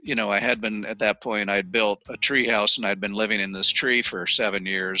I had been at that point, I'd built a tree house and I'd been living in this tree for 7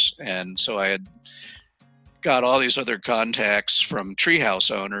 years. And so I had got all these other contacts from treehouse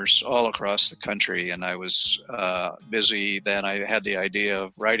owners all across the country. And I was busy. Then I had the idea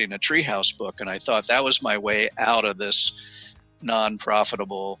of writing a treehouse book. And I thought that was my way out of this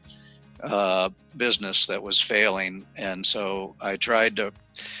non-profitable business that was failing. And so I tried to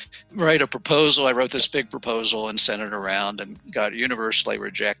write a proposal. I wrote this big proposal and sent it around and got universally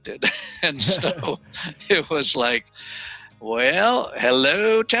rejected. And so it was like, well,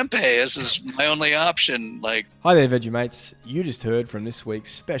 hello, Tempeh. This is my only option. Hi there, Vegemates. You just heard from this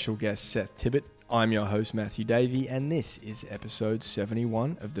week's special guest, Seth Tibbott. I'm your host, Matthew Davey, and this is episode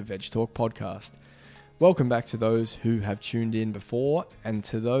 71 of the VedgeTalk Podcast. Welcome back to those who have tuned in before, and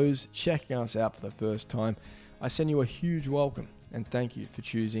to those checking us out for the first time, I send you a huge welcome and thank you for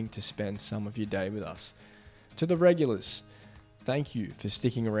choosing to spend some of your day with us. To the regulars, thank you for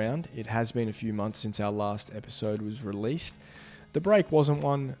sticking around. It has been a few months since our last episode was released. The break wasn't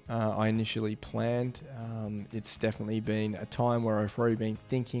one I initially planned. It's definitely been a time where I've probably been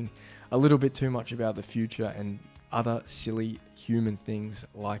thinking a little bit too much about the future and other silly human things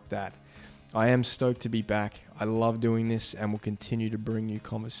like that. I am stoked to be back. I love doing this and will continue to bring you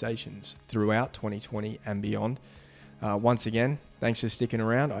conversations throughout 2020 and beyond. Once again, thanks for sticking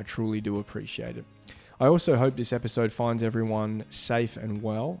around. I truly do appreciate it. I also hope this episode finds everyone safe and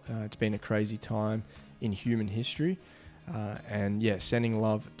well. It's been a crazy time in human history. Sending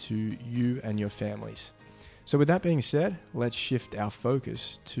love to you and your families. So with that being said, let's shift our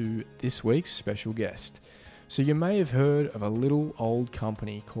focus to this week's special guest. So you may have heard of a little old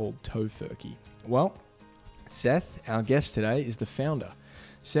company called Tofurky. Well, Seth, our guest today, is the founder.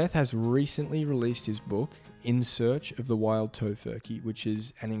 Seth has recently released his book, In Search of the Wild Tofurky, which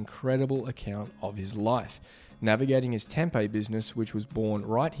is an incredible account of his life, navigating his tempeh business, which was born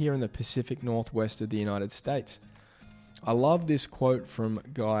right here in the Pacific Northwest of the United States. I love this quote from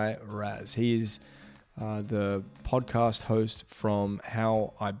Guy Raz. He is the podcast host from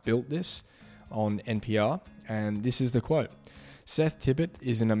How I Built This on NPR, and this is the quote. Seth Tibbott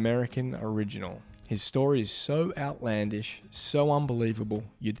is an American original. His story is so outlandish, so unbelievable,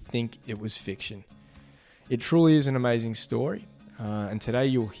 you'd think it was fiction. It truly is an amazing story, and today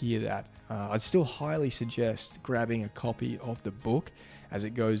you'll hear that. I'd still highly suggest grabbing a copy of the book as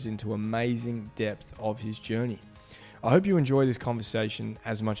it goes into amazing depth of his journey. I hope you enjoy this conversation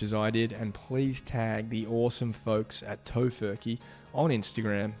as much as I did, and please tag the awesome folks at Tofurky on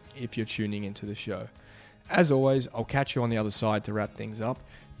Instagram if you're tuning into the show. As always, I'll catch you on the other side to wrap things up.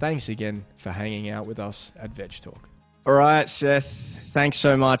 Thanks again for hanging out with us at VegTalk. All right, Seth, thanks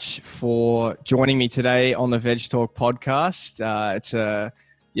so much for joining me today on the VegTalk podcast.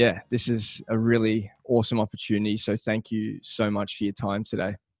 This is a really awesome opportunity. So thank you so much for your time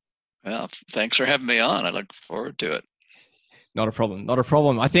today. Well, thanks for having me on. I look forward to it. Not a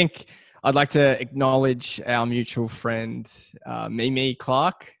problem. I think I'd like to acknowledge our mutual friend, Mimi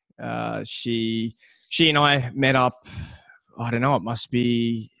Clark. She and I met up, I don't know, it must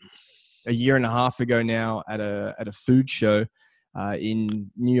be a year and a half ago now at a food show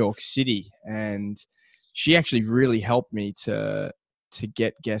in New York City, and she actually really helped me to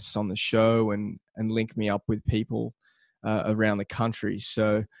get guests on the show and link me up with people around the country.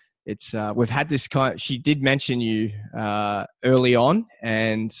 So it's we've had this she did mention you early on,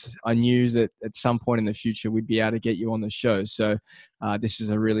 and I knew that at some point in the future we'd be able to get you on the show. So this is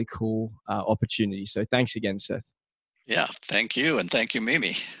a really cool opportunity. So thanks again, Seth. Yeah, thank you, and thank you,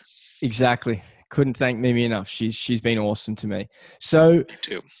 Mimi. Exactly. Couldn't thank Mimi enough. She's been awesome to me. So me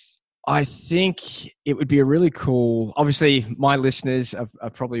too. I think it would be a really cool, obviously my listeners are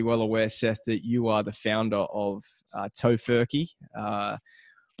probably well aware, Seth, that you are the founder of Tofurky,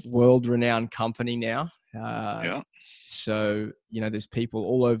 world-renowned company now. Yeah. So, there's people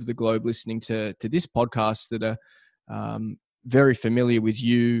all over the globe listening to this podcast that are very familiar with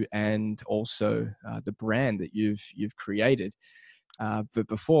you and also the brand that you've created. But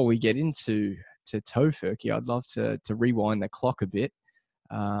before we get into Tofurky, I'd love to rewind the clock a bit.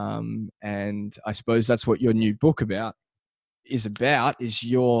 And I suppose that's what your new book is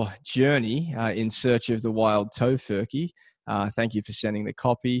your journey in search of the wild Tofurky. Thank you for sending the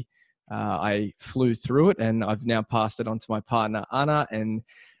copy. I flew through it and I've now passed it on to my partner, Anna, and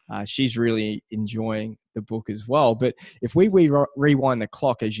she's really enjoying the book as well. But if we rewind the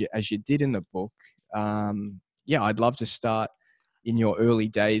clock as you did in the book, I'd love to start in your early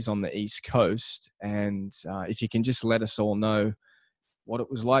days on the East Coast. And if you can just let us all know what it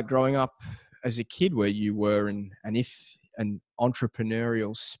was like growing up as a kid where you were, and if an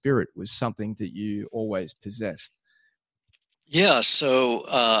entrepreneurial spirit was something that you always possessed. Yeah, so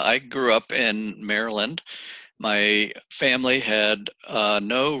I grew up in Maryland. My family had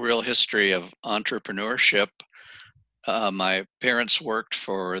no real history of entrepreneurship. My parents worked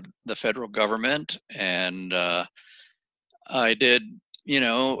for the federal government, and I did,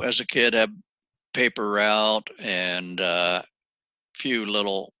 as a kid, have paper route and few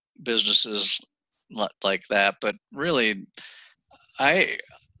little businesses like that. But really, I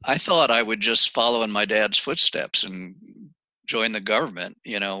I thought I would just follow in my dad's footsteps and join the government,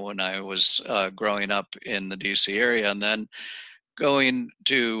 when I was growing up in the DC area, and then going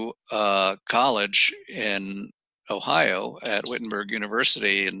to college in Ohio at Wittenberg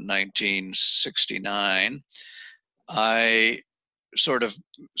University in 1969. I sort of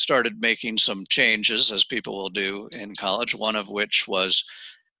started making some changes, as people will do in college, one of which was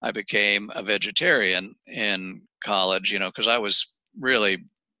I became a vegetarian in college, because I was really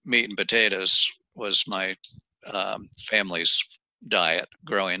meat and potatoes was my family's diet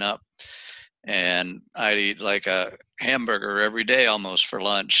growing up. And I'd eat like a hamburger every day almost for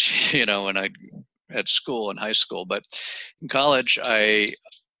lunch, when I at school in high school. But in college, I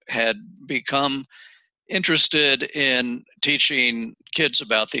had become interested in teaching kids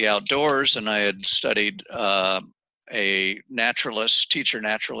about the outdoors, and I had studied a teacher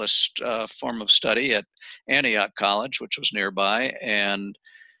naturalist form of study at Antioch College, which was nearby. And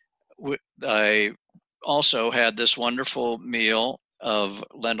I also had this wonderful meal of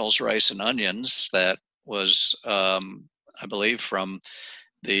lentils, rice, and onions that was, I believe, from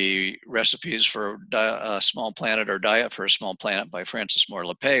the recipes for a small planet or diet for a small planet by Frances Moore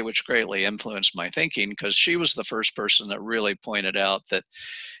Lappé, which greatly influenced my thinking because she was the first person that really pointed out that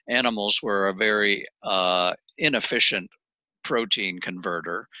animals were a very inefficient protein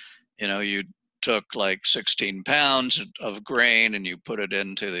converter. You took like 16 pounds of grain and you put it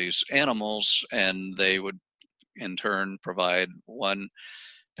into these animals, and they would in turn provide 1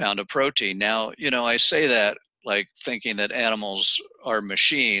 pound of protein. Now, I say that like thinking that animals are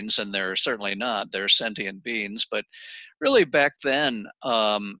machines, and they're certainly not. They're sentient beings. But really, back then,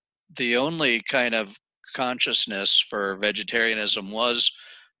 the only kind of consciousness for vegetarianism was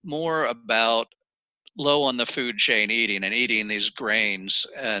more about low on the food chain eating and eating these grains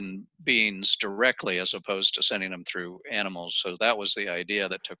and beans directly as opposed to sending them through animals. So that was the idea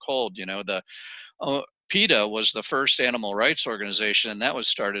that took hold. The PETA was the first animal rights organization, and that was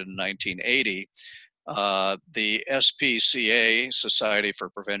started in 1980. The SPCA, Society for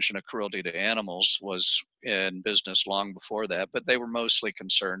Prevention of Cruelty to Animals, was in business long before that, but they were mostly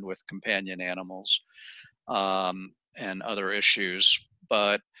concerned with companion animals and other issues.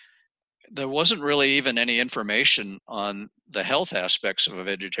 But there wasn't really even any information on the health aspects of a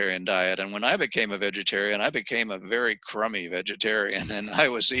vegetarian diet. And when I became a vegetarian, I became a very crummy vegetarian, and I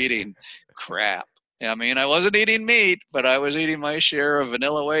was eating crap. I mean, I wasn't eating meat, but I was eating my share of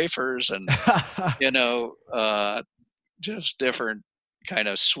vanilla wafers and, just different kind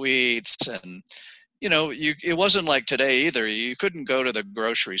of sweets. And, it wasn't like today either. You couldn't go to the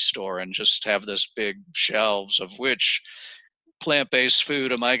grocery store and just have this big shelves of which plant-based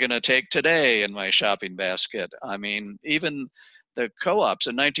food am I going to take today in my shopping basket. I mean, even the co-ops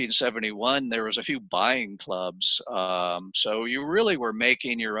in 1971, there was a few buying clubs. So you really were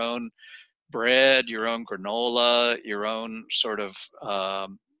making your own bread, your own granola, your own sort of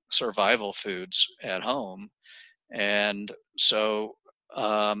survival foods at home. And so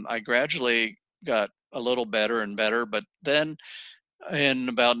I gradually got a little better and better. But then in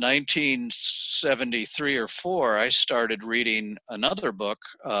about 1973 or 4, I started reading another book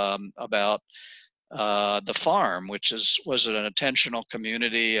about the farm, which was an intentional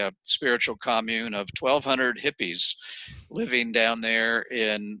community, a spiritual commune of 1,200 hippies living down there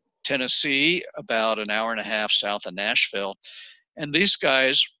in Tennessee, about an hour and a half south of Nashville. And these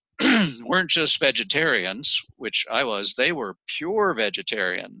guys weren't just vegetarians, which I was, they were pure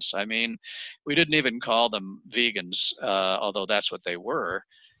vegetarians. I mean, we didn't even call them vegans, although that's what they were.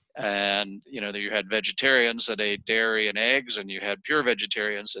 And, you had vegetarians that ate dairy and eggs, and you had pure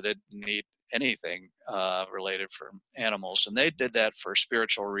vegetarians that didn't eat anything related from animals. And they did that for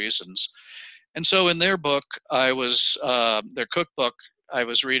spiritual reasons. And so in their book, their cookbook, I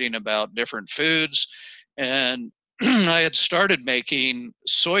was reading about different foods, and I had started making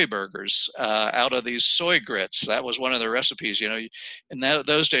soy burgers out of these soy grits. That was one of the recipes. In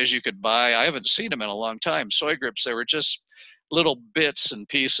those days you could buy, I haven't seen them in a long time, soy grits. They were just little bits and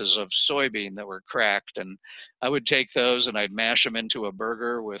pieces of soybean that were cracked. And I would take those and I'd mash them into a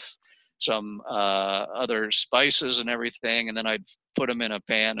burger with some other spices and everything. And then I'd put them in a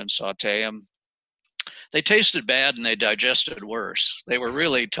pan and saute them. they tasted bad and they digested worse. They were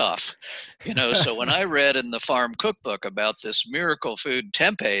really tough, So when I read in the farm cookbook about this miracle food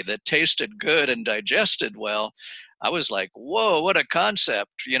tempeh that tasted good and digested well, I was like, whoa, what a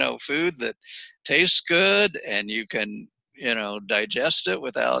concept, food that tastes good and you can, digest it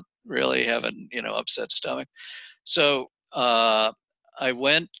without really having, upset stomach. So I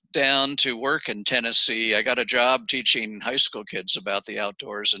went down to work in Tennessee. I got a job teaching high school kids about the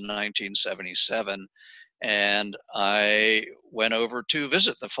outdoors in 1977. And I went over to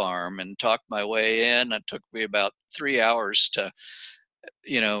visit the farm and talked my way in. It took me about 3 hours to,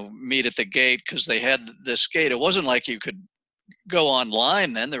 meet at the gate because they had this gate. It wasn't like you could go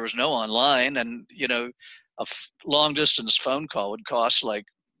online then. There was no online. And, a long distance phone call would cost like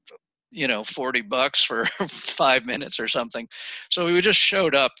 $40 for 5 minutes or something. So we just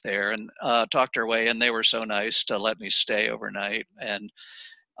showed up there and talked our way, and they were so nice to let me stay overnight. And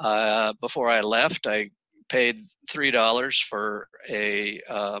before I left, I paid $3 for a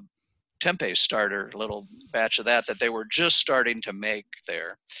tempeh starter, a little batch of that they were just starting to make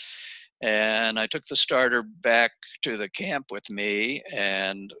there. And I took the starter back to the camp with me,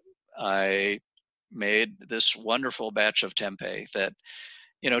 and I made this wonderful batch of tempeh that,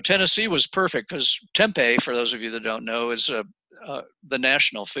 Tennessee was perfect because tempeh, for those of you that don't know, is the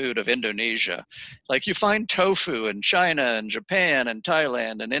national food of Indonesia. Like you find tofu in China and Japan and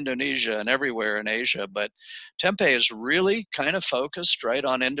Thailand and Indonesia and everywhere in Asia, but tempeh is really kind of focused right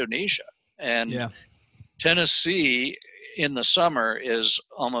on Indonesia. And Tennessee in the summer is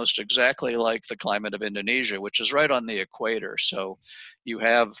almost exactly like the climate of Indonesia, which is right on the equator. So you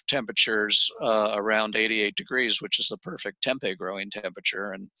have temperatures around 88 degrees, which is the perfect tempeh growing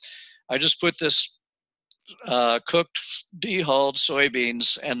temperature. And I just put this cooked dehulled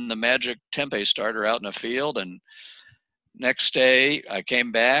soybeans and the magic tempeh starter out in a field. And next day I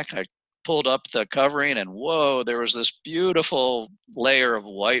came back, I pulled up the covering, and whoa, there was this beautiful layer of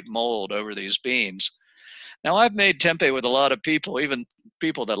white mold over these beans. Now, I've made tempeh with a lot of people, even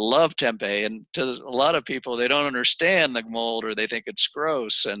people that love tempeh, and to a lot of people, they don't understand the mold or they think it's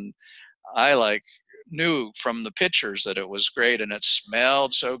gross. And I knew from the pictures that it was great and it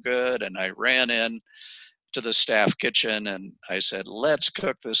smelled so good. And I ran in to the staff kitchen and I said, let's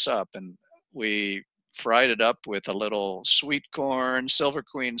cook this up. And we fried it up with a little sweet corn, Silver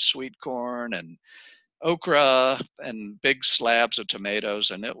Queen sweet corn, and okra and big slabs of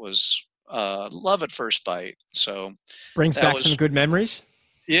tomatoes. And it was love at first bite. So brings back some good memories.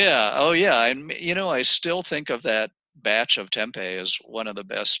 Yeah. Oh yeah. And I still think of that batch of tempeh as one of the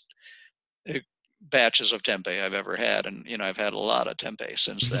best batches of tempeh I've ever had. And, I've had a lot of tempeh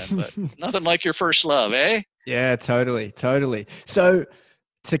since then, but nothing like your first love, eh? Yeah, totally. So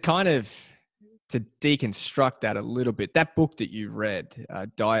to deconstruct that a little bit, that book that you read,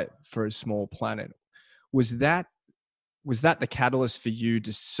 Diet for a Small Planet, was that the catalyst for you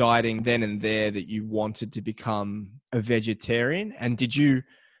deciding then and there that you wanted to become a vegetarian? And did you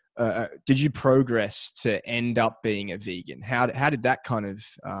progress to end up being a vegan? How did that kind of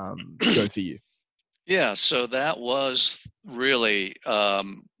go for you? Yeah, so that was really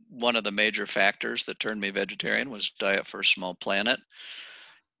one of the major factors that turned me vegetarian was Diet for a Small Planet.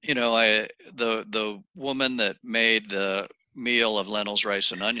 The woman that made the meal of lentils,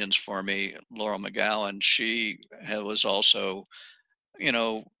 rice, and onions for me, Laurel McGowan, she was also,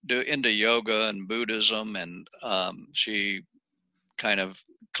 into yoga and Buddhism, and she kind of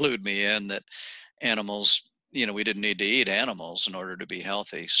clued me in that animals, we didn't need to eat animals in order to be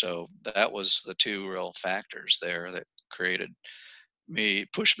healthy. So that was the two real factors there that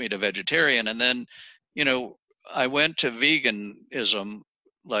pushed me to vegetarian. And then, I went to veganism,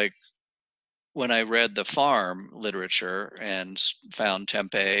 like when I read the farm literature and found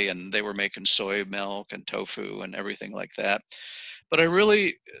tempeh, and they were making soy milk and tofu and everything like that. But I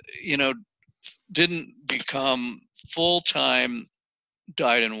really, didn't become full-time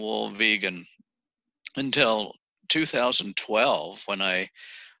dyed in wool vegan until 2012, when I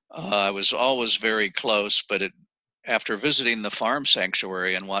was always very close, but after visiting the farm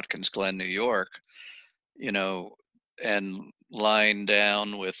sanctuary in Watkins Glen, New York, and lying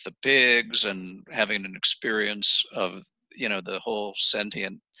down with the pigs and having an experience of, the whole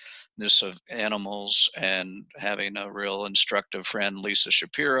sentientness of animals, and having a real instructive friend, Lisa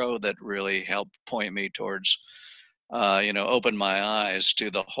Shapiro, that really helped point me towards, open my eyes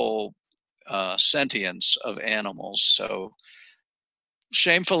to the whole sentience of animals. So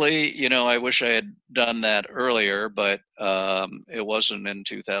shamefully, I wish I had done that earlier, but it wasn't in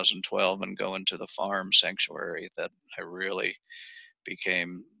 2012 and going to the farm sanctuary that I really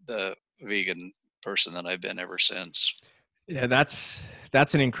became the vegan person that I've been ever since. Yeah, that's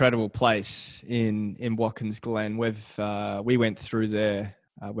an incredible place in Watkins Glen. We went through there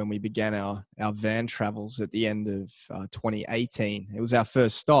when we began our van travels at the end of 2018. It was our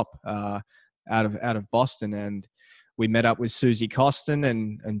first stop out of Boston, and we met up with Susie Costin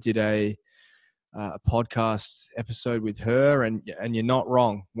and did a podcast episode with her. And you're not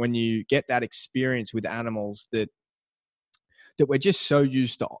wrong when you get that experience with animals that we're just so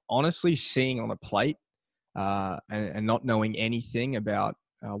used to honestly seeing on a plate. And not knowing anything about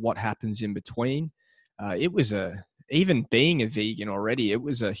what happens in between. Even being a vegan already, it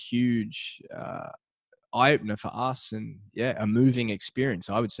was a huge eye opener for us, and a moving experience,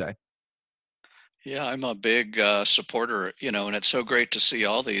 I would say. Yeah, I'm a big supporter, and it's so great to see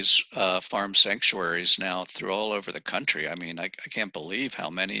all these farm sanctuaries now through all over the country. I mean, I can't believe how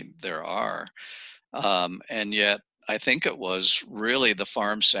many there are. And yet, I think it was really the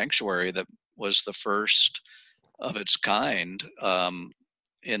farm sanctuary that was the first of its kind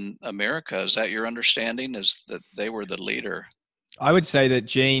in America. Is that your understanding? Is that they were the leader? I would say that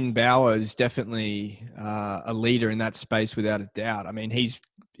Gene Bauer is definitely a leader in that space without a doubt. I mean, he's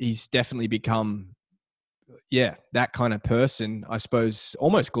definitely become, that kind of person, I suppose,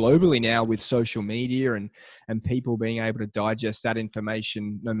 almost globally now with social media and people being able to digest that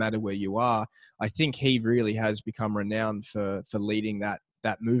information no matter where you are. I think he really has become renowned for leading that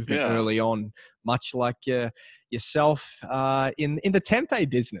movement early on, much like yourself in the Tempeh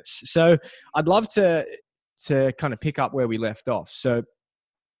business. So I'd love to kind of pick up where we left off. So,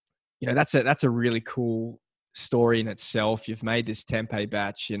 that's a really cool story in itself. You've made this Tempeh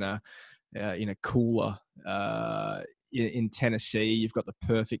batch in a cooler in Tennessee. You've got the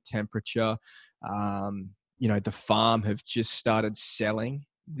perfect temperature. The farm have just started selling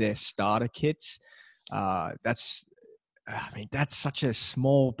their starter kits. That's such a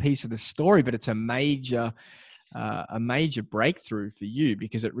small piece of the story, but it's a major breakthrough for you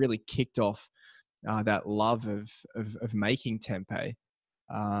because it really kicked off that love of making tempeh.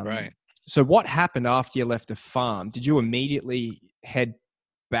 Right. So what happened after you left the farm? Did you immediately head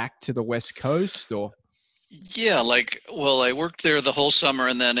back to the West Coast, or? Yeah, I worked there the whole summer,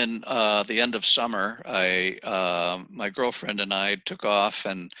 and then in the end of summer, my girlfriend and I took off,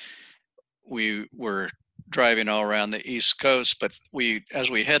 and we were driving all around the East Coast. But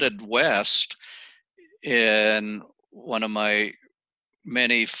as we headed west in one of my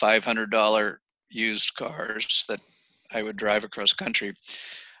many $500 used cars that I would drive across country,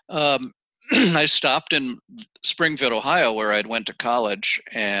 I stopped in Springfield, Ohio, where I'd went to college,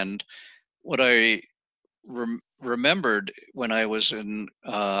 and what I remembered when I was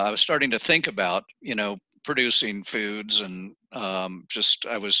I was starting to think about, producing foods, and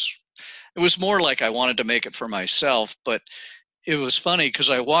it was more like I wanted to make it for myself. But it was funny because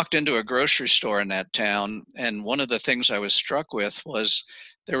I walked into a grocery store in that town, and one of the things I was struck with was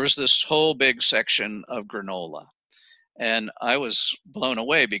there was this whole big section of granola. And I was blown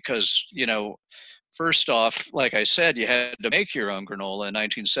away because, first off, like I said, you had to make your own granola in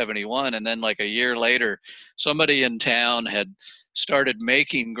 1971. And then, like a year later, somebody in town had started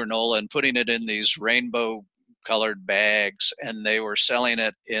making granola and putting it in these rainbow colored bags, and they were selling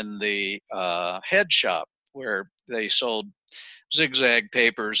it in the head shop where they sold zigzag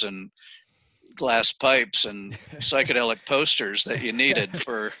papers and glass pipes and psychedelic posters that you needed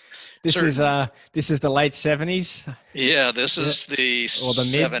for This is the late 70s. Yeah, this is the or the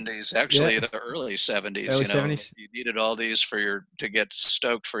 70s, actually, the early 70s. Early 70s. You needed all these to get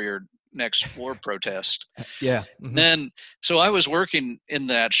stoked for your next war protest. Yeah. Mm-hmm. And so I was working in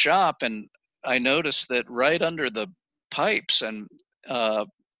that shop, and I noticed that right under the pipes and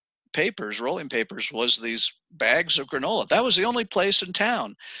rolling papers, was these bags of granola. That was the only place in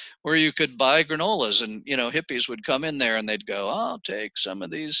town where you could buy granolas, and hippies would come in there and they'd go, "I'll take some of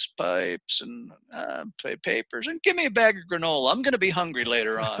these pipes and papers and give me a bag of granola. I'm going to be hungry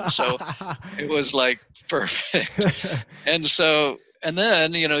later on." So it was like perfect. And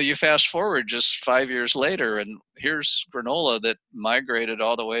then you fast forward just 5 years later, and here's granola that migrated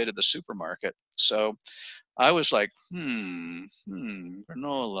all the way to the supermarket. So I was like, granola,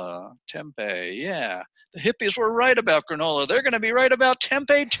 tempeh. Yeah, the hippies were right about granola. They're going to be right about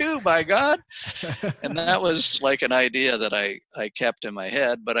tempeh too, by God. And that was like an idea that I kept in my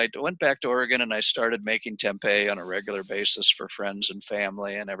head. But I went back to Oregon, and I started making tempeh on a regular basis for friends and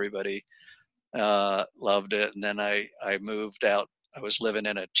family, and everybody loved it. And then I moved out. I was living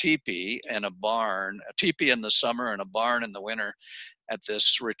in a teepee and a teepee in the summer and a barn in the winter, at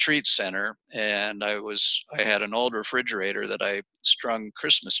this retreat center. And I had an old refrigerator that I strung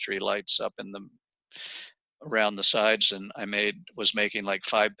Christmas tree lights up around the sides, and I was making like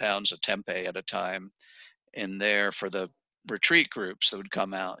 5 pounds of tempeh at a time in there for the retreat groups that would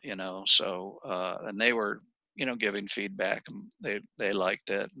come out, so, and they were, giving feedback, and they liked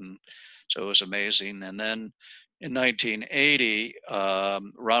it. And so it was amazing. And then in 1980,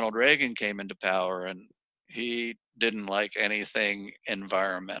 Ronald Reagan came into power, and he didn't like anything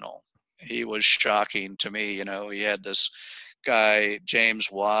environmental. He was shocking to me. He had this guy, James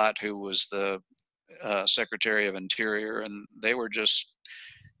Watt, who was the Secretary of Interior, and they were just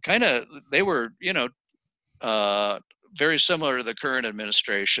they were, very similar to the current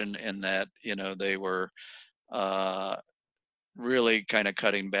administration in that, they were really kind of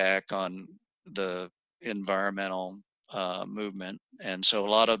cutting back on the environmental movement. And so a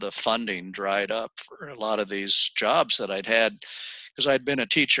lot of the funding dried up for a lot of these jobs that I'd had, because I'd been a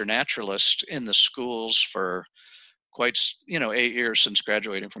teacher naturalist in the schools for quite 8 years since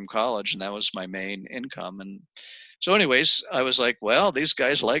graduating from college, and that was my main income. And so anyways, I was like, well, these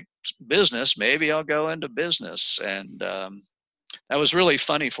guys like business, maybe I'll go into business. And that was really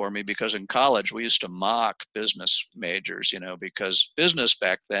funny for me, because in college we used to mock business majors, because business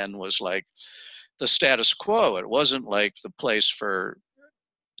back then was like the status quo. It wasn't like the place for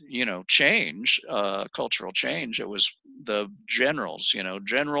change, cultural change. It was the generals,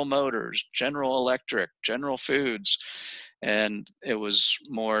 General Motors, General Electric, General Foods. And it was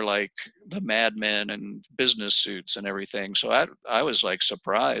more like the madmen and business suits and everything. So I was like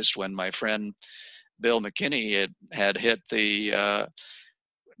surprised when my friend Bill McKinney had hit the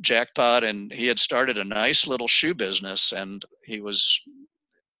jackpot, and he had started a nice little shoe business, and he was,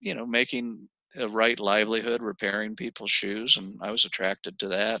 making a right livelihood repairing people's shoes. And I was attracted to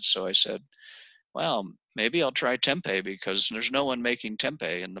that. So I said, wow, maybe I'll try Tempeh, because there's no one making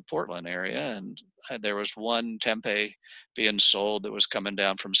Tempeh in the Portland area. And there was one Tempeh being sold that was coming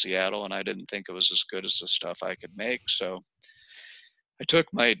down from Seattle, and I didn't think it was as good as the stuff I could make. So I took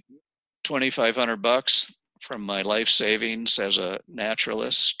my $2,500 from my life savings as a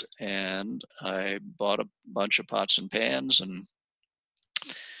naturalist, and I bought a bunch of pots and pans and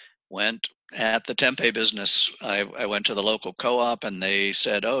went at the Tempeh business. I went to the local co-op, and they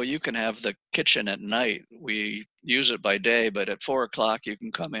said, oh, you can have the kitchen at night. We use it by day, but at 4:00 you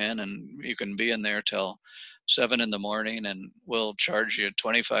can come in, and you can be in there till 7 in the morning, and we'll charge you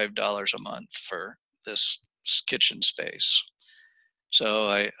 $25 a month for this kitchen space. So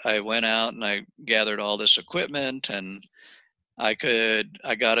I went out and I gathered all this equipment, and I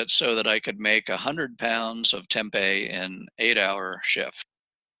got it so that I could make 100 pounds of tempeh in 8-hour shift.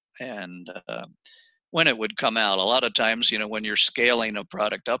 And when it would come out, a lot of times, when you're scaling a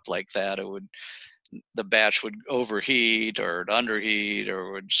product up like that, the batch would overheat or underheat,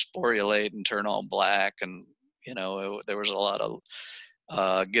 or would sporulate and turn all black. And, there was a lot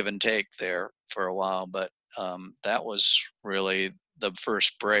of give and take there for a while. But that was really the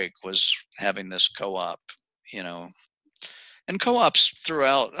first break, was having this co-op, and co-ops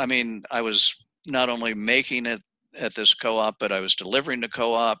throughout. I mean, I was not only making it at this co-op, but I was delivering to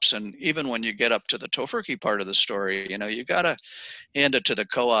co-ops. And even when you get up to the Tofurky part of the story, you got to hand it to the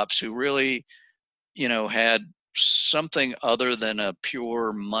co-ops who really, had something other than a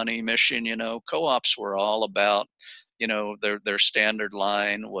pure money mission. Co-ops were all about, their standard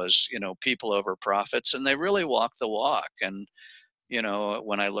line was, people over profits, and they really walked the walk. And,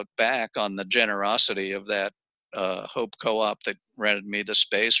 when I look back on the generosity of that Hope Co-op that rented me the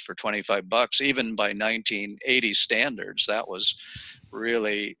space for $25, even by 1980 standards, that was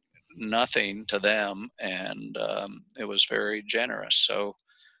really nothing to them. And it was very generous. So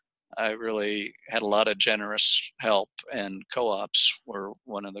I really had a lot of generous help, and co-ops were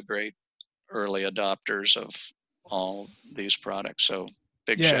one of the great early adopters of all these products. So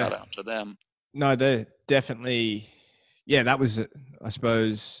big shout out to them. No, they're definitely, that was, I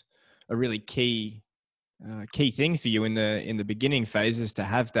suppose, a really key thing for you in the beginning phases, to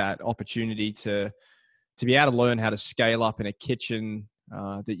have that opportunity to be able to learn how to scale up in a kitchen,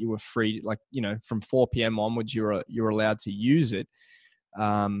 that you were free, like, from 4 p.m. onwards, you were allowed to use it.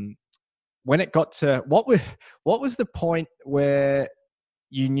 When it got to what was the point where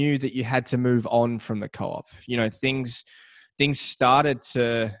you knew that you had to move on from the co-op? Things started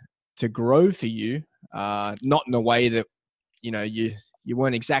to grow for you, not in a way that, you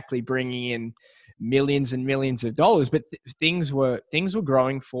weren't exactly bringing in millions and millions of dollars, but things were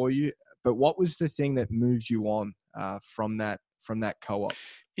growing for you. But what was the thing that moved you on from that co-op?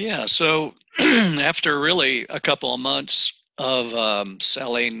 Yeah. So after really a couple of months of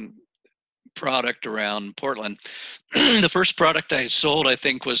selling product around Portland, the first product I sold, I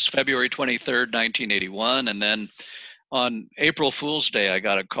think, was February 23rd, 1981. And then on April Fool's Day, I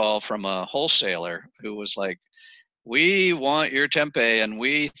got a call from a wholesaler who was like, we want your tempeh, and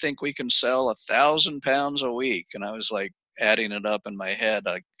we think we can sell 1,000 pounds a week. And I was like, adding it up in my head.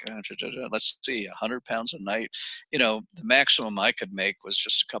 Like, let's see, 100 pounds a night. The maximum I could make was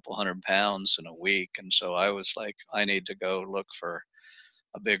just a couple 100 pounds in a week. And so I was like, I need to go look for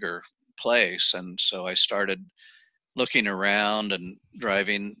a bigger place. And so I started looking around and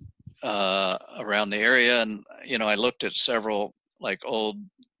driving around the area. And, I looked at several like old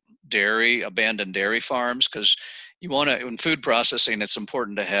abandoned dairy farms, because you want to, in food processing, it's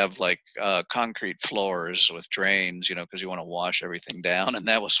important to have like concrete floors with drains, because you want to wash everything down. And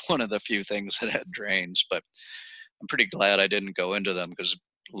that was one of the few things that had drains. But I'm pretty glad I didn't go into them, because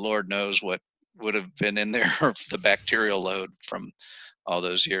Lord knows what would have been in there, the bacterial load from all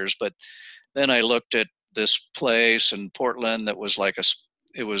those years. But then I looked at this place in Portland that was like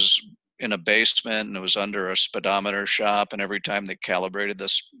it was in a basement, and it was under a speedometer shop. And every time they calibrated the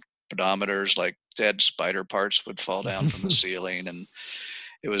speedometers, like dead spider parts would fall down from the ceiling, and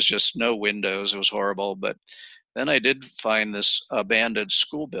it was just no windows. It was horrible. But then I did find this abandoned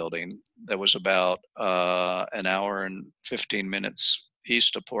school building that was about an hour and 15 minutes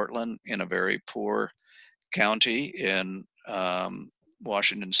east of Portland, in a very poor county in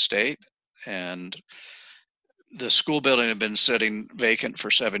Washington State. And the school building had been sitting vacant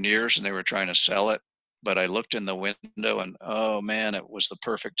for 7 years, and they were trying to sell it. But I looked in the window, and oh man, it was the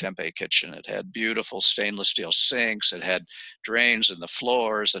perfect tempeh kitchen. It had beautiful stainless steel sinks. It had drains in the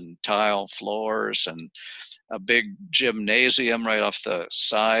floors and tile floors, and a big gymnasium right off the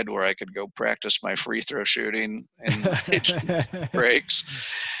side where I could go practice my free throw shooting in my breaks,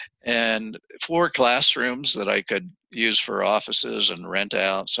 and 4 classrooms that I could use for offices and rent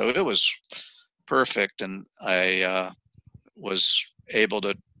out. So it was perfect. And I was able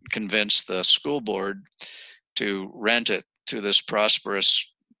to convince the school board to rent it to this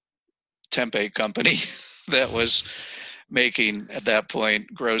prosperous tempeh company that was making, at that point,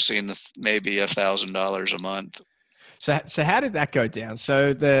 grossing maybe $1,000 a month. So how did that go down?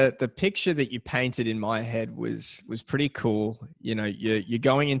 So the picture that you painted in my head was pretty cool. You're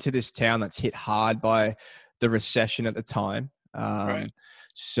going into this town that's hit hard by the recession at the time. Right.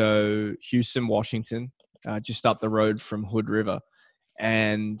 So Houston, Washington, just up the road from Hood River,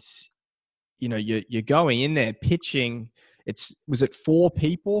 and you're going in there pitching. Was it 4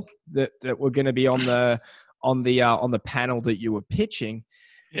 people that were going to be on the panel that you were pitching?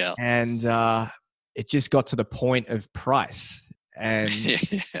 Yeah. And it just got to the point of price, and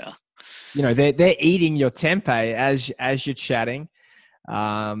yeah. They're eating your tempeh as you're chatting,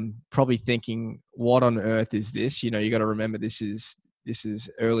 probably thinking, what on earth is this? You got to remember this is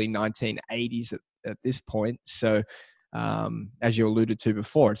early 1980s at this point. So as you alluded to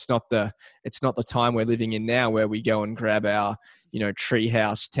before, it's not the time we're living in now, where we go and grab our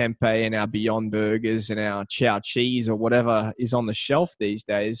Treehouse tempeh and our Beyond Burgers and our Chow Cheese or whatever is on the shelf these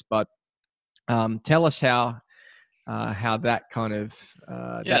days. But tell us how that kind of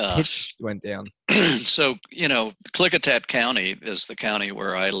that pitch went down. So Klickitat County is the county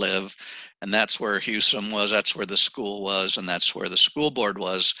where I live, and that's where Houston was. That's where the school was, and that's where the school board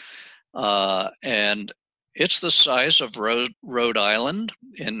was. And it's the size of Rhode Island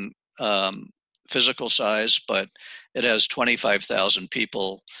in physical size, but it has 25,000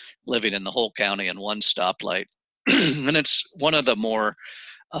 people living in the whole county and 1 stoplight. And it's one of the more,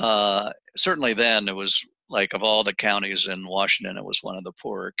 certainly then it was like, of all the counties in Washington, it was one of the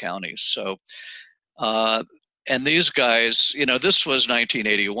poorer counties. So, and these guys, this was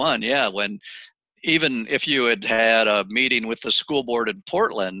 1981. Yeah. When, even if you had had a meeting with the school board in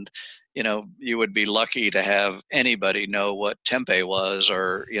Portland, you would be lucky to have anybody know what tempeh was,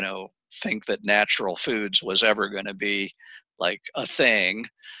 or, think that natural foods was ever going to be like a thing,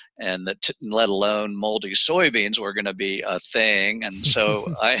 and that let alone moldy soybeans were going to be a thing. And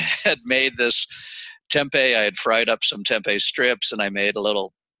so I had made this tempeh. I had fried up some tempeh strips, and I made a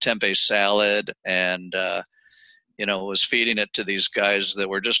little tempeh salad, and was feeding it to these guys that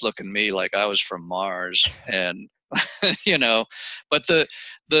were just looking at me like I was from Mars. And but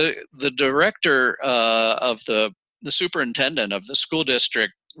the director of the superintendent of the school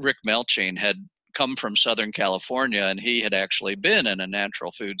district, Rick Melching, had come from Southern California, and he had actually been in a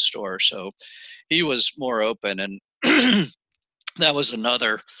natural food store, so he was more open. And that was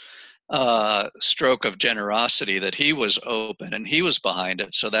another stroke of generosity, that he was open and he was behind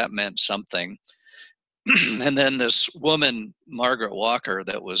it, so that meant something. And then this woman, Margaret Walker,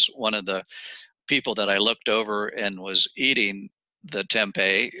 that was one of the people that I looked over and was eating the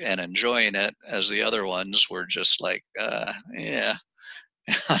tempeh and enjoying it, as the other ones were just like, yeah,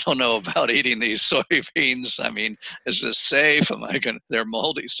 I don't know about eating these soybeans. I mean, is this safe? They're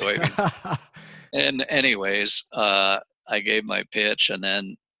moldy soybeans. And anyways, I gave my pitch, and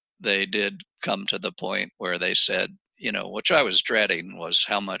then they did come to the point where they said, which I was dreading, was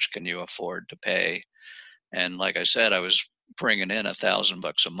how much can you afford to pay? And like I said, I was bringing in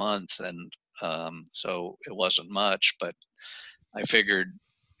 $1,000 a month, and so it wasn't much, but I figured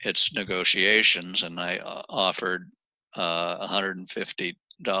it's negotiations, and I offered $150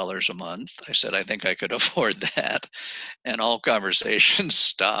 a month. I said, I think I could afford that. And all conversations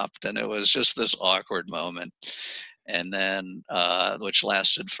stopped, and it was just this awkward moment. And then, which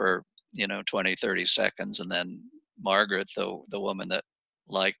lasted for, 20, 30 seconds. And then Margaret, the woman that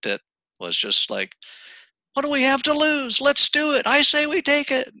liked it, was just like, what do we have to lose? Let's do it. I say we take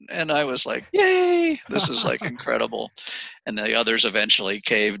it. And I was like, yay, this is like incredible. And the others eventually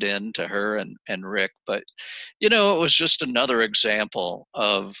caved in to her and Rick. But, it was just another example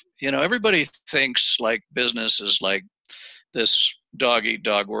of, everybody thinks like business is like this dog eat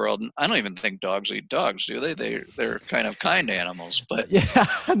dog world. And I don't even think dogs eat dogs, do they? They're kind of kind animals, but yeah,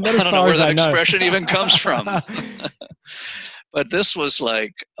 I don't know where that expression even comes from. But this was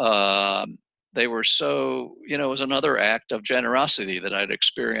like, they were so, it was another act of generosity that I'd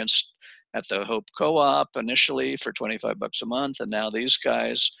experienced at the Hope Co-op initially for $25 a month. And now these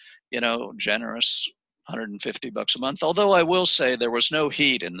guys, generous $150 a month. Although I will say there was no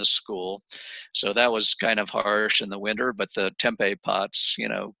heat in the school. So that was kind of harsh in the winter, but the tempeh pots,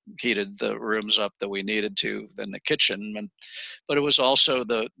 heated the rooms up that we needed to in the kitchen. But it was also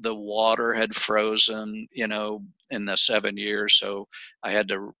the water had frozen, in the 7 years. So I had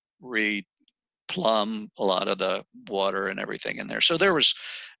to plumb a lot of the water and everything in there. So there was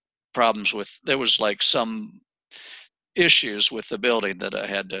there was like some issues with the building that I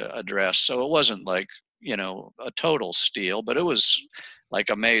had to address. So it wasn't like, a total steal, but it was like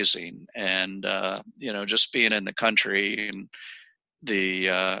amazing. And, just being in the country, and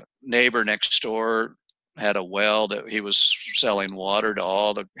the neighbor next door had a well that he was selling water to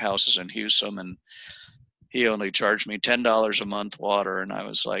all the houses in Hewsome, and he only charged me $10 a month water. And I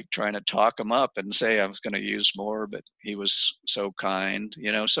was like trying to talk him up and say I was going to use more, but he was so kind,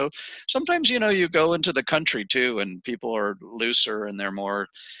 so sometimes, you go into the country too, and people are looser and they're more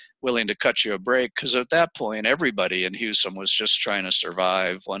willing to cut you a break. Cause at that point, everybody in Hewsome was just trying to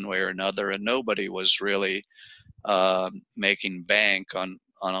survive one way or another. And nobody was really making bank on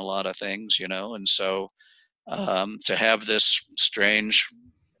a lot of things, and so to have this strange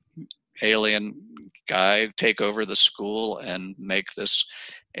alien guy take over the school and make this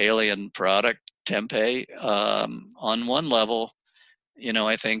alien product, tempeh, on one level,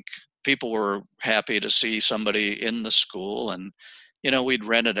 I think people were happy to see somebody in the school. And, we'd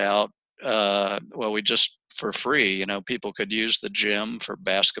rent it out. We just for free, people could use the gym for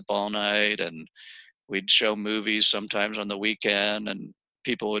basketball night, and we'd show movies sometimes on the weekend, and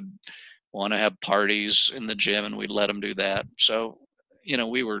people would want to have parties in the gym, and we'd let them do that. So,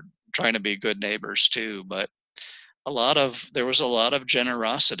 we were trying to be good neighbors too, but there was a lot of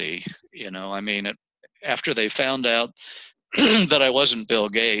generosity, after they found out that I wasn't Bill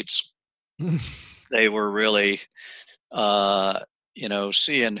Gates, they were really,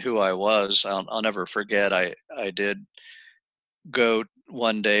 seeing who I was. I'll never forget. I did go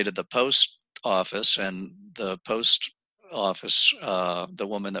one day to the post office, and the post office, the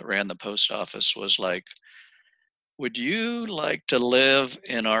woman that ran the post office was like, would you like to live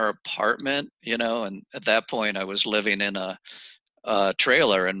in our apartment? And at that point I was living in a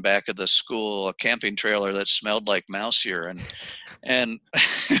trailer in back of the school, a camping trailer that smelled like mouse urine. And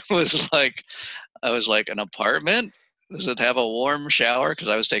it was like, I was like, an apartment? Does it have a warm shower? Because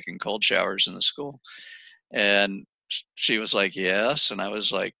I was taking cold showers in the school. And she was like, yes. And I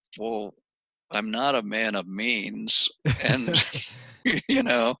was like, well, I'm not a man of means. And,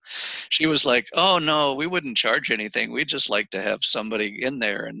 she was like, oh, no, we wouldn't charge anything. We'd just like to have somebody in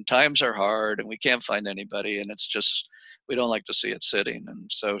there, and times are hard and we can't find anybody. And it's just, we don't like to see it sitting. And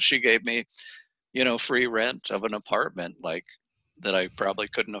so she gave me, free rent of an apartment like that I probably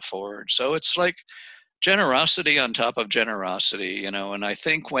couldn't afford. So it's like generosity on top of generosity, and I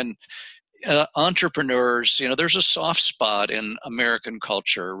think when entrepreneurs, there's a soft spot in American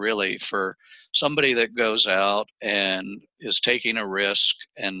culture really for somebody that goes out and is taking a risk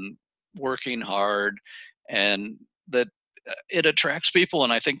and working hard, and that it attracts people,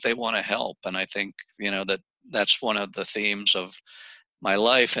 and I think they want to help. And I think, that's one of the themes of my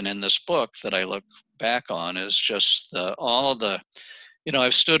life, and in this book that I look back on, is just all the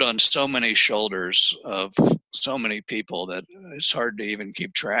I've stood on so many shoulders of so many people that it's hard to even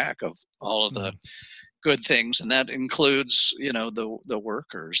keep track of all of the good things. And that includes, the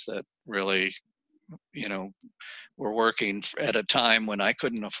workers that really, were working at a time when I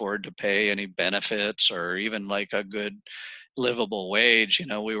couldn't afford to pay any benefits or even like a good livable wage.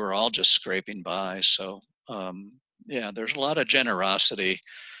 We were all just scraping by. So, yeah, there's a lot of generosity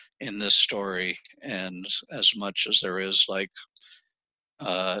in this story, and as much as there is like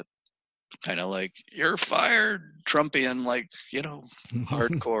uh kind of like you're fired Trumpian, like,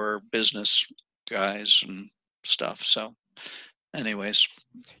 hardcore business guys and stuff. So anyways.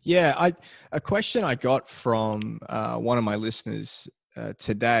 Yeah, a question I got from one of my listeners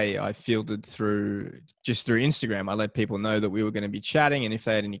today, I fielded through Instagram. I let people know that we were going to be chatting and if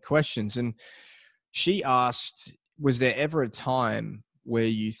they had any questions. And she asked, was there ever a time where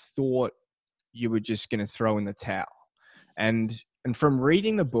you thought you were just going to throw in the towel? And from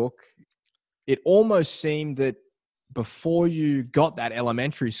reading the book, it almost seemed that before you got that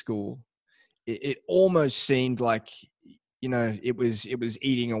elementary school, it almost seemed like, it was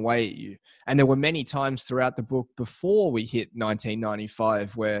eating away at you. And there were many times throughout the book before we hit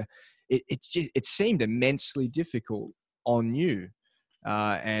 1995 where it seemed immensely difficult on you.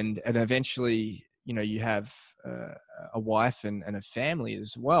 And eventually, you have a wife and a family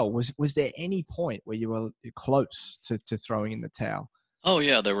as well. Was there any point where you were close to throwing in the towel? Oh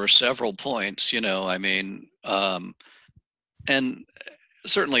yeah, there were several points, and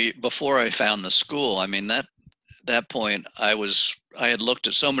certainly before I found the school, I mean, that point I had looked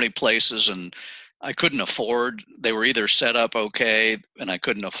at so many places and I couldn't afford, they were either set up okay and I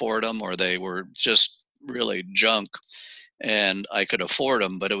couldn't afford them, or they were just really junk and I could afford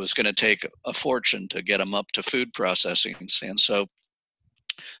them, but it was going to take a fortune to get them up to food processing. And so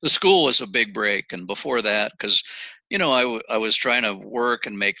the school was a big break. And before that, because I was trying to work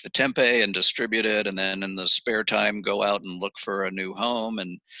and make the tempeh and distribute it, and then in the spare time go out and look for a new home.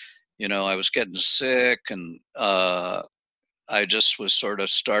 And I was getting sick, and I just was sort of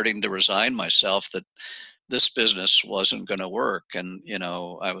starting to resign myself that this business wasn't going to work, and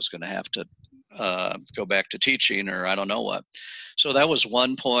I was going to have to go back to teaching, or I don't know what. So that was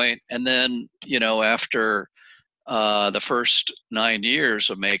one point. And then after the first 9 years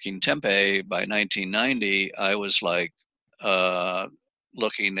of making tempeh, by 1990, I was like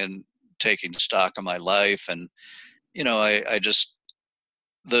looking and taking stock of my life, and I just,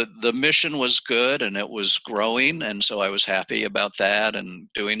 the mission was good and it was growing, and so I was happy about that and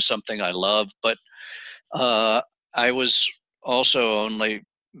doing something I loved. But I was also only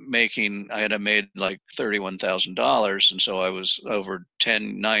I had made like $31,000, and so I was over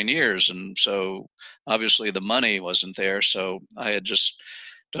 9 years, and so obviously the money wasn't there. So I had just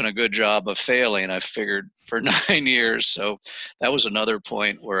done a good job of failing, I figured, for 9 years. So that was another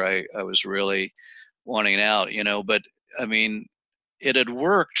point where I was really wanting out, but I mean, it had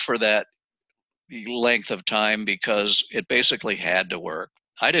worked for that length of time because it basically had to work.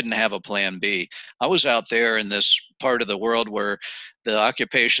 I didn't have a plan B. I was out there in this part of the world where the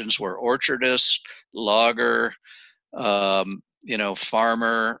occupations were orchardist, logger,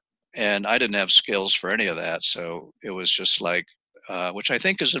 farmer, and I didn't have skills for any of that. So it was just like, which I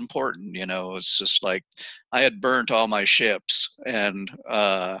think is important. It's just like I had burnt all my ships, and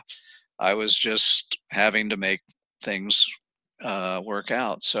I was just having to make things work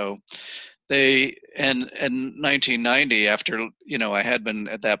out. So in 1990, after I had been,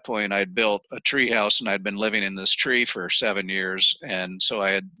 at that point, I'd built a tree house and I'd been living in this tree for 7 years, and so I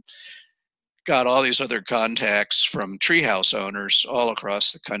had got all these other contacts from treehouse owners all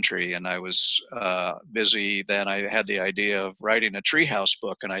across the country, and I was busy. Then I had the idea of writing a treehouse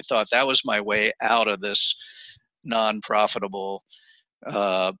book, and I thought that was my way out of this non-profitable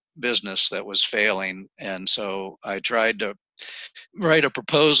business that was failing. And so I tried to write a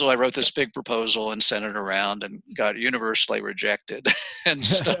proposal. I wrote this big proposal and sent it around and got universally rejected. And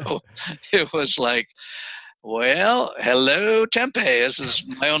so it was like, well, hello, Tempeh. This is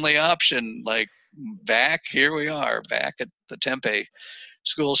my only option. Like, here we are, back at the Tempeh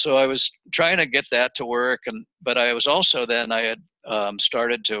school. So I was trying to get that to work. But I was also, then I had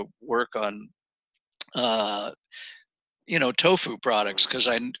started to work on tofu products, because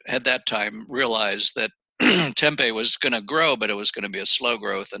I had that time realized that tempeh was going to grow, but it was going to be a slow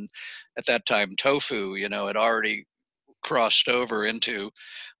growth. And at that time, tofu, had already crossed over into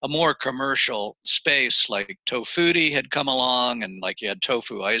a more commercial space. Like Tofurky had come along, and like you had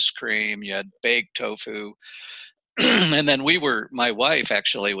tofu ice cream, you had baked tofu. And then my wife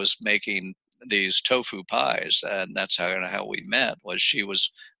actually was making these tofu pies, and that's how we met. Was she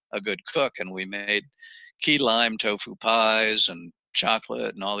was a good cook, and we made key lime tofu pies and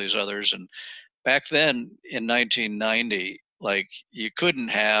chocolate and all these others. And back then in 1990, like, you couldn't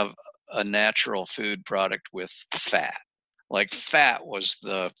have a natural food product with fat. Like, fat was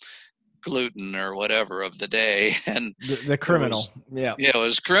the gluten or whatever of the day, and the criminal. It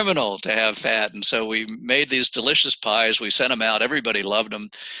was criminal to have fat. And so we made these delicious pies. We sent them out. Everybody loved them.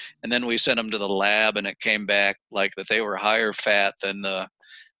 And then we sent them to the lab, and it came back like that they were higher fat than the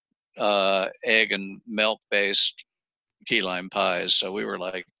egg and milk based key lime pies. So we were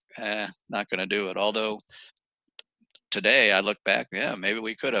like, not going to do it. Although today I look back, yeah, maybe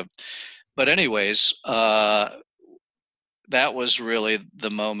we could have. But anyways, that was really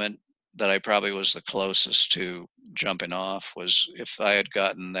the moment that I probably was the closest to jumping off, was if I had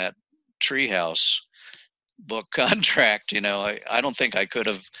gotten that treehouse book contract. I don't think I could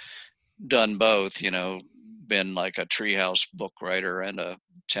have done both, been like a treehouse book writer and a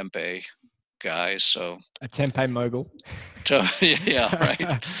tempeh guy. So a tempeh mogul. Yeah,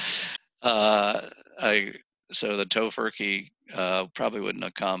 right. So the Tofurky probably wouldn't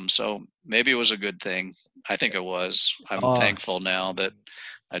have come. So maybe it was a good thing. I think it was. I'm thankful now that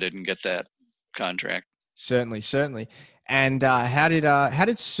I didn't get that contract. Certainly. And how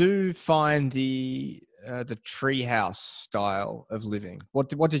did Sue find the treehouse style of living?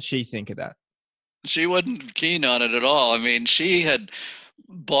 What did she think of that? She wasn't keen on it at all. I mean, she had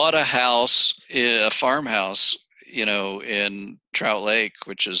bought a house, a farmhouse, in Trout Lake,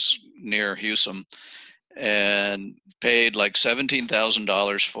 which is near Hewsum, and paid like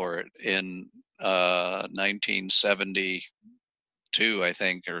 $17,000 for it in 1972, I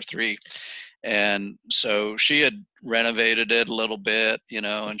think, or three. And so she had renovated it a little bit,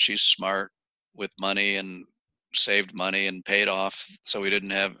 and she's smart with money and saved money and paid off, so we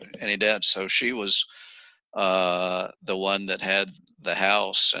didn't have any debt. So she was the one that had the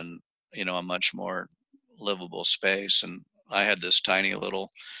house and, a much more livable space. And I had this tiny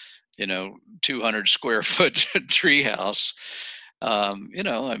little, 200 square foot tree house. I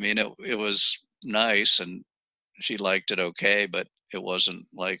mean, it was nice and she liked it okay, but it wasn't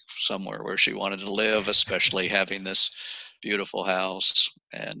like somewhere where she wanted to live, especially having this beautiful house.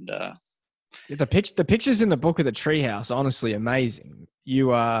 And the pictures in the book of the treehouse, honestly, amazing.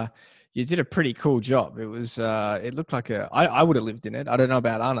 You did a pretty cool job. It was it looked like I would have lived in it. I don't know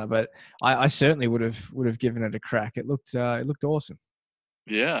about Anna, but I certainly would have given it a crack. It looked awesome.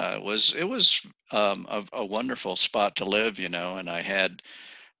 Yeah, it was a wonderful spot to live, and I had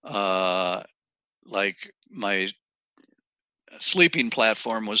like my sleeping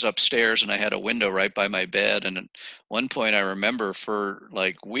platform was upstairs and I had a window right by my bed. And at one point I remember for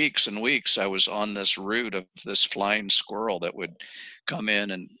like weeks and weeks, I was on this route of this flying squirrel that would come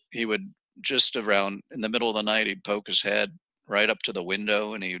in, and he would just around in the middle of the night, he'd poke his head right up to the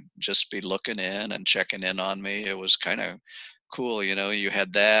window and he'd just be looking in and checking in on me. It was kind of cool. You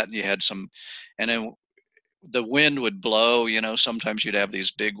had that, you had some, and then the wind would blow, sometimes you'd have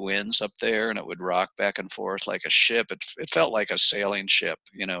these big winds up there and it would rock back and forth like a ship. It felt like a sailing ship,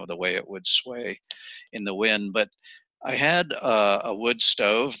 the way it would sway in the wind. But I had a wood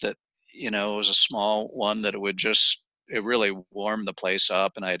stove that, was a small one that it really warmed the place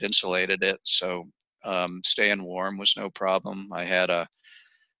up, and I had insulated it. So staying warm was no problem. I had a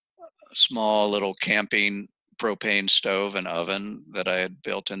small little camping propane stove and oven that I had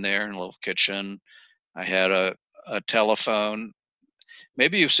built in there, and a little kitchen. I had a telephone.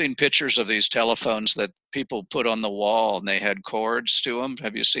 Maybe you've seen pictures of these telephones that people put on the wall and they had cords to them.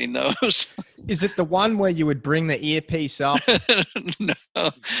 Have you seen those? Is it the one where you would bring the earpiece up? No,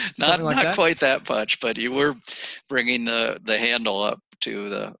 not quite that much, but you were bringing the handle up to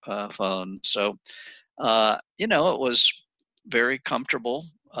the phone. So, it was very comfortable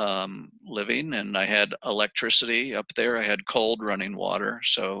living, and I had electricity up there. I had cold running water,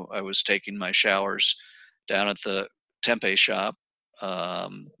 so I was taking my showers down at the tempeh shop.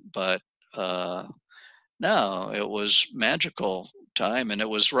 But no, it was magical time, and it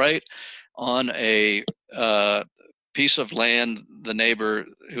was right on a piece of land. The neighbor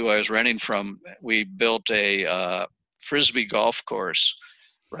who I was renting from, we built a frisbee golf course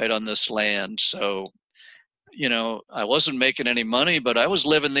right on this land. So I wasn't making any money, but I was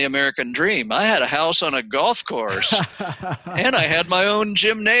living the American dream. I had a house on a golf course and I had my own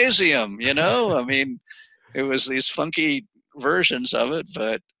gymnasium, I mean, it was these funky versions of it,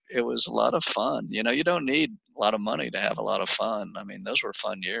 but it was a lot of fun. You don't need a lot of money to have a lot of fun. I mean, those were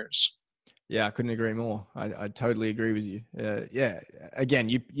fun years. Yeah, I couldn't agree more. I totally agree with you. Yeah, again,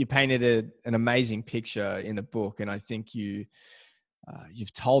 you painted an amazing picture in the book, and I think you've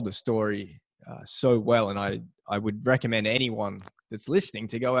told the story so well, and I would recommend anyone that's listening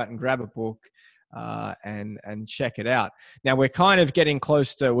to go out and grab a book and check it out. Now we're kind of getting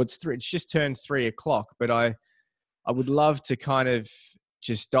close to it's just turned 3:00, but I would love to kind of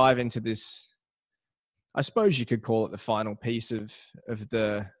just dive into this. I suppose you could call it the final piece of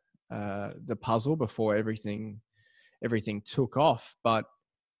the puzzle before everything took off. But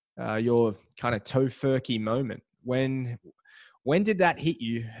your kind of Tofurky moment, When did that hit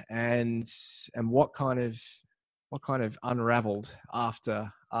you, and what kind of unraveled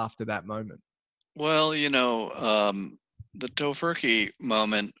after that moment? Well, the Tofurky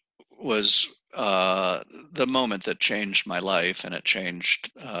moment was the moment that changed my life, and it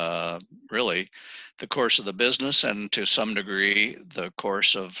changed really the course of the business, and to some degree the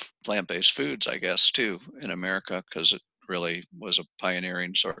course of plant-based foods, I guess, too, in America, because it really was a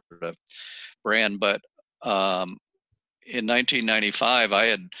pioneering sort of brand. But um, in 1995, I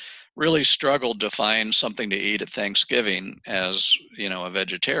had really struggled to find something to eat at Thanksgiving as, a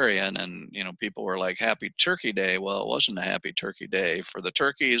vegetarian. And, people were like, Happy Turkey Day. Well, it wasn't a happy turkey day for the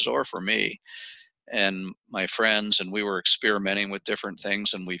turkeys or for me and my friends. And we were experimenting with different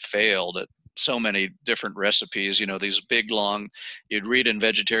things, and we failed at so many different recipes, these big, long, you'd read in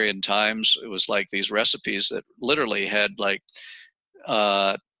Vegetarian Times, it was like these recipes that literally had like,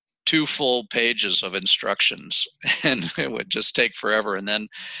 uh, 2 full pages of instructions, and it would just take forever. And then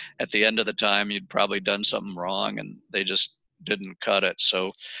at the end of the time, you'd probably done something wrong and they just didn't cut it.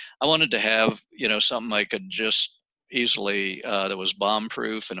 So I wanted to have, something I could just easily, that was bomb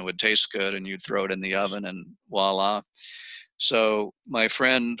proof and it would taste good, and you'd throw it in the oven and voila. So my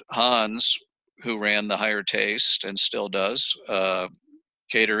friend Hans, who ran the Higher Taste and still does,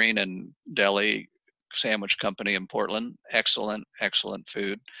 catering and deli sandwich company in Portland, excellent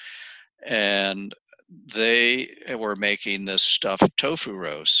food. And they were making this stuffed tofu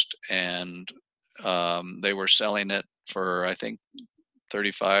roast, and they were selling it for, I think,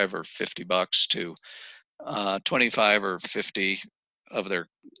 35 or $50 to 25 or 50 of their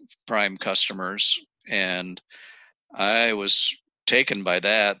prime customers. And I was taken by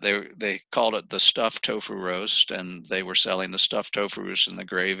that. They called it the stuffed tofu roast, and they were selling the stuffed tofu roast in the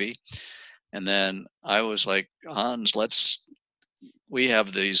gravy. And then I was like, Hans, we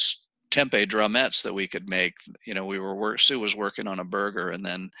have these tempeh drumettes that we could make. Sue was working on a burger, and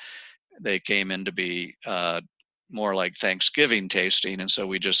then they came in to be more like Thanksgiving tasting. And so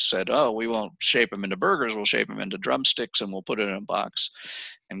we just said, oh, we won't shape them into burgers. We'll shape them into drumsticks, and we'll put it in a box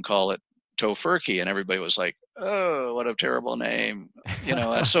and call it Tofurky. And everybody was like, oh, what a terrible name.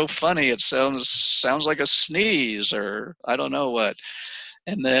 That's so funny. It sounds like a sneeze, or I don't know what.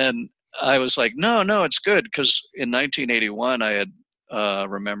 And then I was like, no, it's good. Because in 1981, I had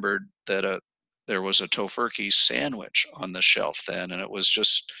remembered that there was a Tofurky sandwich on the shelf then, and it was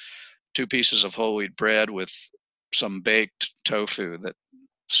just 2 pieces of whole wheat bread with some baked tofu that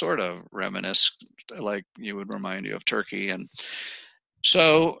sort of reminisced, like you would remind you of turkey. And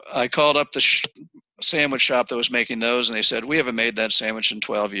so I called up the sandwich shop that was making those, and they said, we haven't made that sandwich in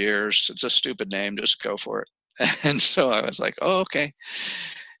 12 years. It's a stupid name. Just go for it. And so I was like, oh, okay.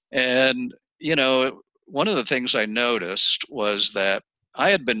 And, one of the things I noticed was that I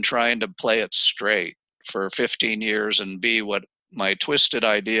had been trying to play it straight for 15 years and be what my twisted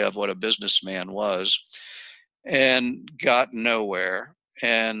idea of what a businessman was, and got nowhere.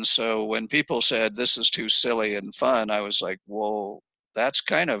 And so when people said, this is too silly and fun, I was like, well, that's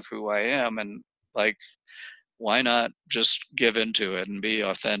kind of who I am. And like, why not just give into it and be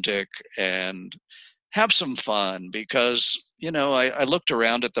authentic and have some fun? Because, I looked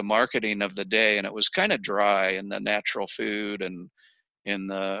around at the marketing of the day, and it was kind of dry in the natural food and in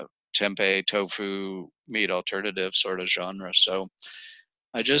the tempeh tofu meat alternative sort of genre. So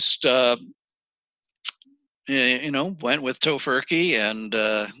I just, went with Tofurky, and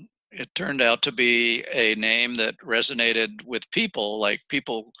it turned out to be a name that resonated with people. Like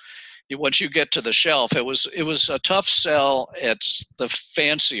people, once you get to the shelf, it was a tough sell at the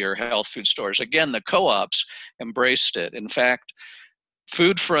fancier health food stores. Again, the co-ops embraced it. In fact,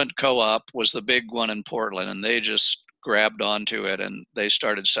 Food Front Co-op was the big one in Portland, and they just grabbed onto it, and they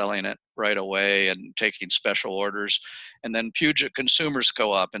started selling it right away and taking special orders. And then Puget Consumers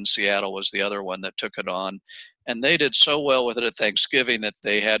Co-op in Seattle was the other one that took it on. And they did so well with it at Thanksgiving that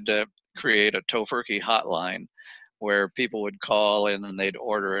they had to create a Tofurky hotline where people would call in and they'd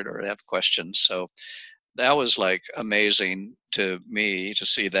order it or have questions. So that was like amazing to me to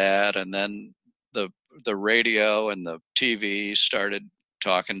see that. And then the radio and the TV started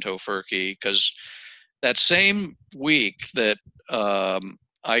talking Tofurky, because that same week that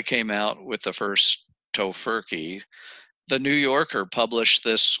I came out with the first Tofurky, the New Yorker published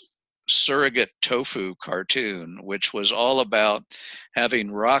this surrogate tofu cartoon, which was all about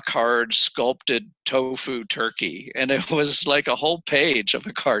having rock hard sculpted tofu turkey. And it was like a whole page of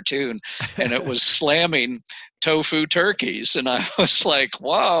a cartoon, and it was slamming tofu turkeys. And I was like,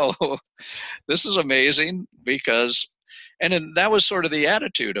 wow, this is amazing. And that was sort of the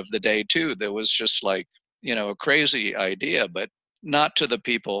attitude of the day too. There was just like, a crazy idea, but not to the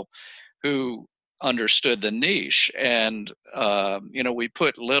people who understood the niche. And, we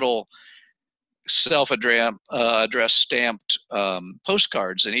put little self-addressed stamped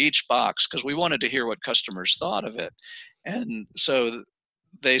postcards in each box because we wanted to hear what customers thought of it. And so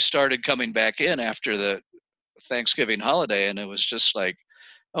they started coming back in after the Thanksgiving holiday, and it was just like,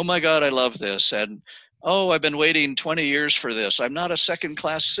 oh my God, I love this. And oh, I've been waiting 20 years for this. I'm not a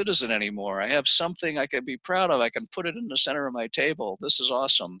second-class citizen anymore. I have something I can be proud of. I can put it in the center of my table. This is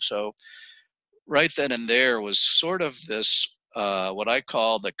awesome. So right then and there was sort of this, what I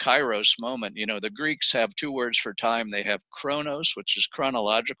call the Kairos moment. The Greeks have two words for time. They have chronos, which is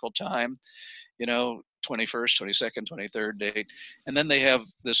chronological time, 21st, 22nd, 23rd date. And then they have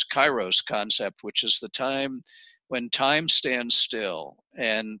this Kairos concept, which is the time when time stands still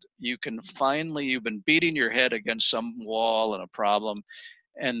and you've been beating your head against some wall and a problem,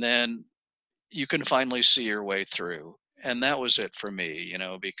 and then you can finally see your way through. And that was it for me,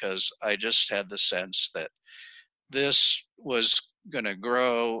 because I just had the sense that this was going to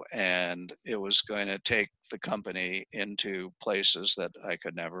grow and it was going to take the company into places that I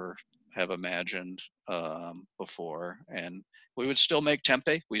could never have imagined before. And we would still make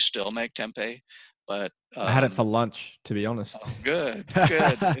tempeh. We still make tempeh, but I had it for lunch, to be honest. Oh, good.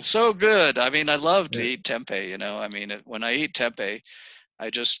 It's so good. I mean, I love to eat tempeh. When I eat tempeh, I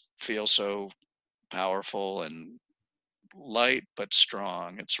just feel so powerful and light but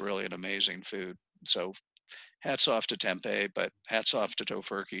strong. It's really an amazing food. So hats off to tempeh, but hats off to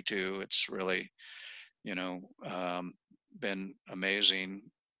Tofurky too. It's really, been amazing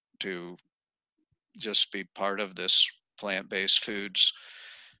to just be part of this plant-based foods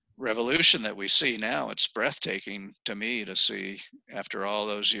revolution that we see now. It's breathtaking to me to see after all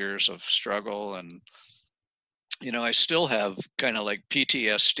those years of struggle. And I still have kind of like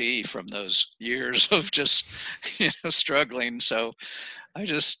PTSD from those years of just struggling. So I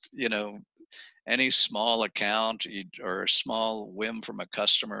just any small account or a small whim from a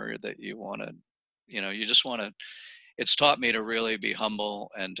customer that you want to you just want to, it's taught me to really be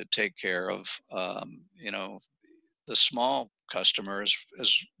humble and to take care of the small customers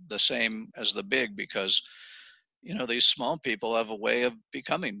as the same as the big, because these small people have a way of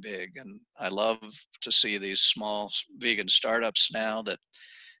becoming big. And I love to see these small vegan startups now that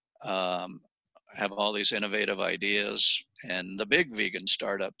have all these innovative ideas, and the big vegan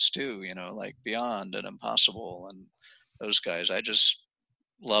startups too, like Beyond and Impossible and those guys. I just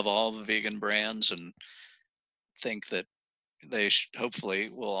love all the vegan brands and think that they hopefully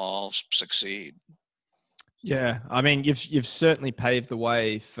will all succeed. Yeah, I mean, you've certainly paved the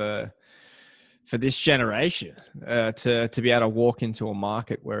way for this generation to be able to walk into a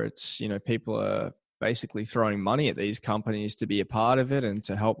market where it's people are basically throwing money at these companies to be a part of it and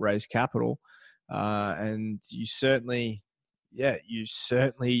to help raise capital. And you certainly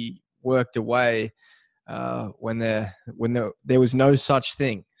worked away when there was no such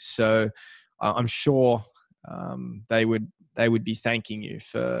thing. So I'm sure they would be thanking you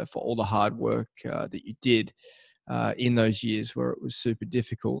for all the hard work that you did in those years where it was super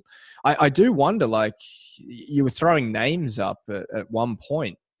difficult. I do wonder, like, you were throwing names up at one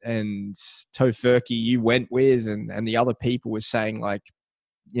point, and Tofurky you went with, and the other people were saying, like,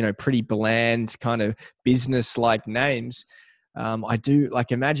 pretty bland kind of business-like names. I do,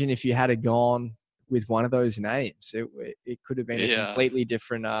 like, imagine if you had gone with one of those names, it could have been a completely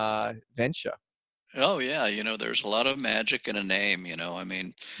different venture. Oh yeah, there's a lot of magic in a name.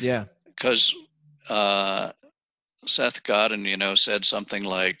 Yeah, because Seth Godin, said something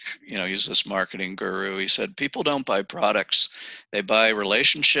like, he's this marketing guru. He said, people don't buy products; they buy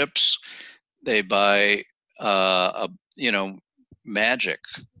relationships. They buy, magic.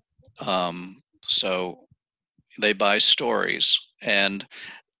 So they buy stories, and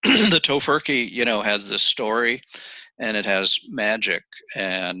the Tofurky, has this story, and it has magic,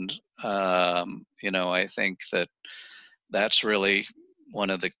 and I think that's really one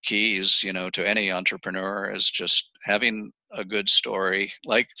of the keys, to any entrepreneur, is just having a good story.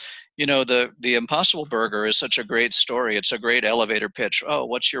 Like, the Impossible Burger is such a great story. It's a great elevator pitch. Oh,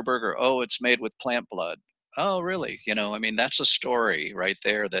 what's your burger? Oh, it's made with plant blood. Oh, really? That's a story right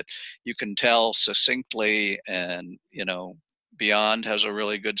there that you can tell succinctly. And, Beyond has a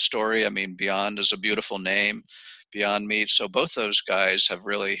really good story. Beyond is a beautiful name, Beyond Meat. So both those guys have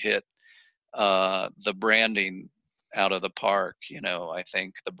really hit the branding out of the park. I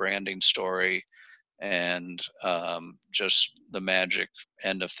think the branding story and just the magic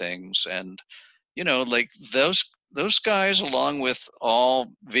end of things. And, like those guys, along with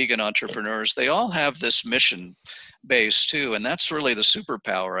all vegan entrepreneurs, they all have this mission base too. And that's really the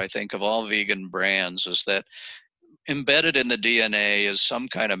superpower, I think, of all vegan brands, is that embedded in the DNA is some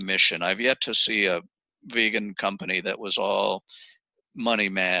kind of mission. I've yet to see a vegan company that was all money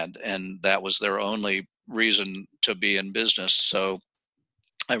mad and that was their only reason to be in business. So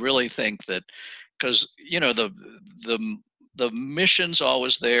I really think that, because the the mission's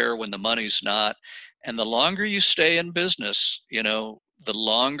always there when the money's not, and the longer you stay in business, the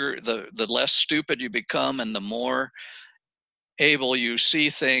longer the less stupid you become, and the more able you see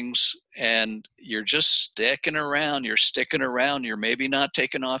things, and you're just sticking around. You're maybe not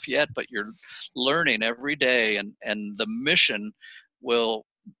taking off yet, but you're learning every day, and the mission will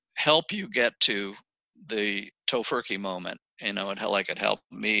help you get to the Tofurky moment. It helped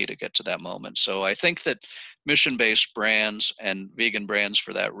me to get to that moment. So I think that mission-based brands and vegan brands,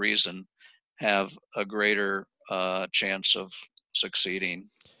 for that reason, have a greater chance of succeeding.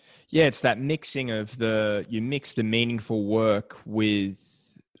 Yeah, it's that mixing of you mix the meaningful work with,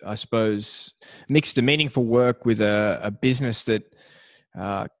 I suppose, mix the meaningful work with a business that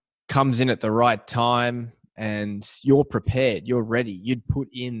comes in at the right time, and you're prepared, you're ready. You'd put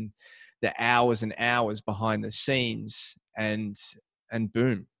in the hours and hours behind the scenes, and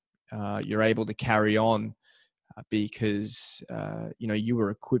boom, you're able to carry on because you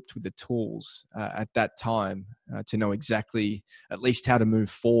were equipped with the tools at that time to know exactly at least how to move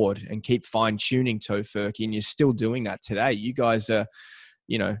forward and keep fine-tuning Tofurky. And you're still doing that today. You guys are,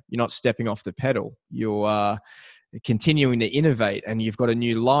 you're not stepping off the pedal. You're continuing to innovate, and you've got a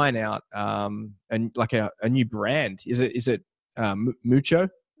new line out, and like a new brand. Is it Mucho?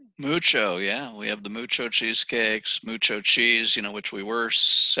 Mucho, yeah. We have the Mucho cheesecakes, Mucho cheese, which we were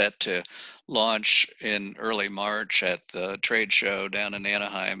set to launch in early March at the trade show down in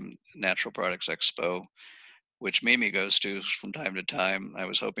Anaheim, Natural Products Expo, which Mimi goes to from time to time. I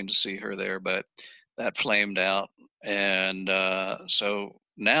was hoping to see her there, but that flamed out. And so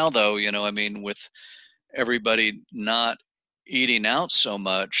now, though, with everybody not eating out so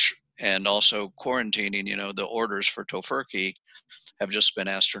much and also quarantining, the orders for Tofurky have just been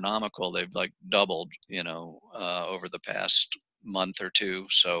astronomical. They've like doubled, over the past month or two.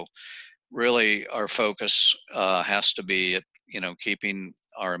 So really our focus has to be at, keeping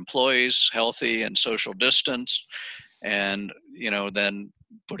our employees healthy and social distance, and, then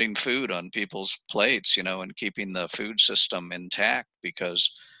putting food on people's plates, and keeping the food system intact,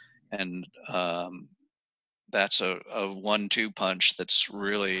 and that's a 1-2 punch that's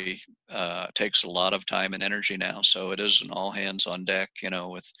really takes a lot of time and energy now. So it is an all hands on deck,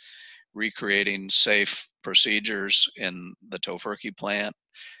 with recreating safe procedures in the Tofurky plant,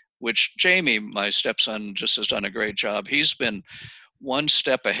 which Jamie, my stepson, just has done a great job. He's been one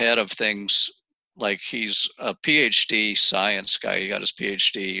step ahead of things. Like, he's a PhD science guy. He got his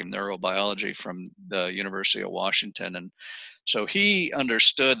PhD in neurobiology from the University of Washington. And so he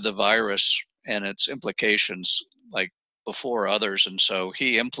understood the virus and its implications like before others. And so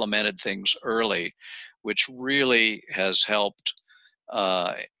he implemented things early, which really has helped,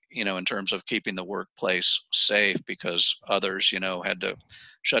 in terms of keeping the workplace safe, because others, had to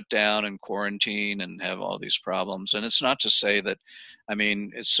shut down and quarantine and have all these problems. And it's not to say that,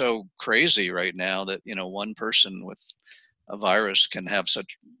 it's so crazy right now that, one person with a virus can pass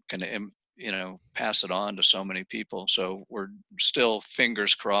it on to so many people. So we're still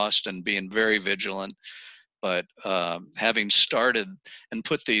fingers crossed and being very vigilant. But having started and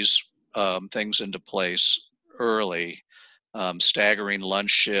put these things into place early, staggering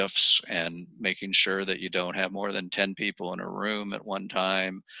lunch shifts and making sure that you don't have more than 10 people in a room at one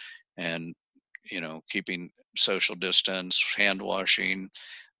time, and, keeping social distance, hand washing.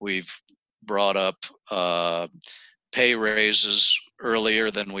 We've brought up pay raises earlier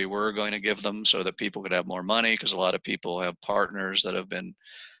than we were going to give them so that people could have more money, because a lot of people have partners that have been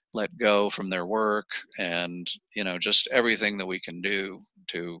let go from their work, and just everything that we can do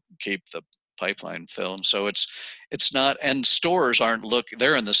to keep the pipeline filled. So it's not, and stores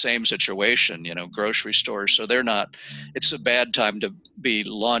they're in the same situation, grocery stores. So it's a bad time to be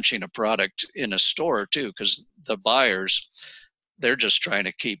launching a product in a store too, because the buyers, they're just trying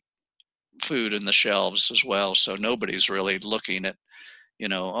to keep food in the shelves as well. So nobody's really looking at,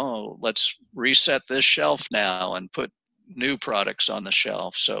 let's reset this shelf now and put new products on the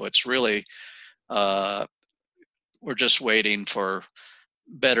shelf. So it's really, we're just waiting for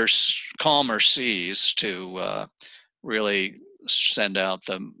calmer seas to really send out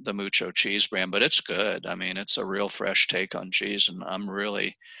the Mucho cheese brand. But it's good. It's a real fresh take on cheese, and I'm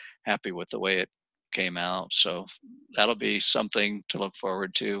really happy with the way it came out. So that'll be something to look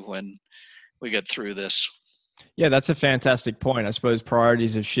forward to when we get through this. Yeah, that's a fantastic point. I suppose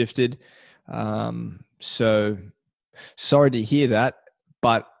priorities have shifted. So sorry to hear that,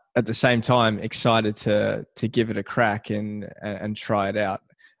 but at the same time, excited to give it a crack and try it out.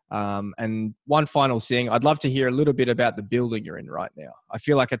 And one final thing, I'd love to hear a little bit about the building you're in right now. I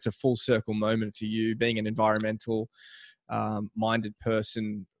feel like it's a full circle moment for you, being an environmental minded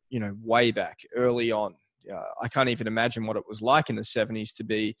person, way back early on. I can't even imagine what it was like in the 70s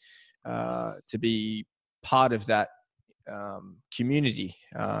to be part of that community,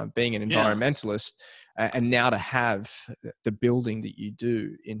 being an environmentalist, and now to have the building that you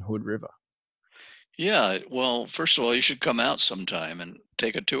do in Hood River. Yeah, well, first of all, you should come out sometime and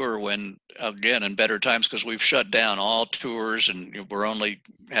take a tour when, again, in better times, because we've shut down all tours and we're only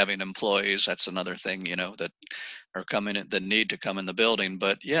having employees. That's another thing, that are coming in, that need to come in the building.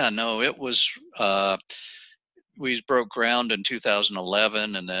 But yeah, no, it was, we broke ground in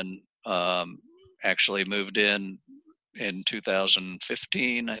 2011 and then actually moved in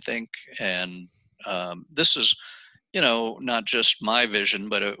 2015, I think. And this is, not just my vision,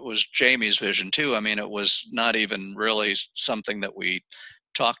 but it was Jamie's vision too. I mean, it was not even really something that we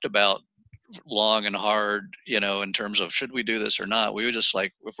talked about long and hard, in terms of should we do this or not. We were just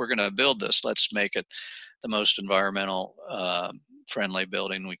like, if we're going to build this, let's make it the most environmental friendly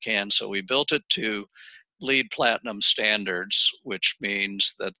building we can. So we built it to LEED Platinum standards, which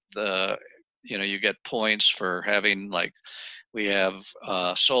means that you get points for having, like, we have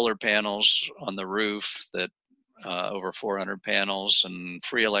solar panels on the roof that over 400 panels, and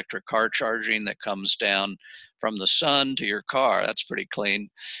free electric car charging that comes down from the sun to your car. That's pretty clean.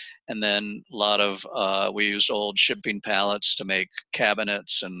 And then a lot of, we used old shipping pallets to make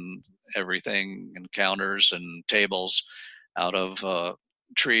cabinets and everything, and counters and tables out of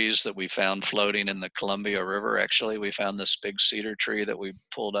trees that we found floating in the Columbia River. Actually, we found this big cedar tree that we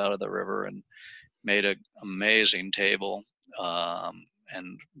pulled out of the river and made an amazing table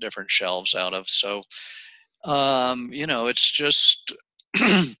and different shelves out of. So, it's just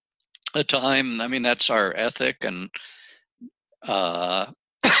a time. I mean, that's our ethic. And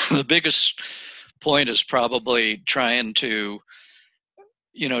the biggest point is probably trying to,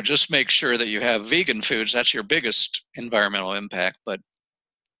 just make sure that you have vegan foods. That's your biggest environmental impact. But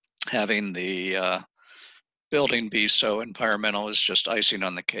having the building be so environmental is just icing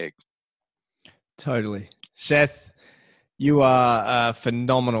on the cake. Totally. Seth, you are a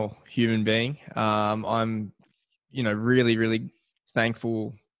phenomenal human being. I'm, really, really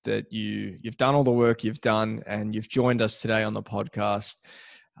thankful that you've done all the work you've done and you've joined us today on the podcast.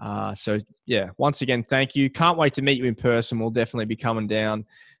 So yeah, once again, thank you. Can't wait to meet you in person. We'll definitely be coming down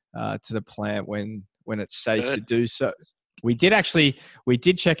to the plant when it's safe to do so. We did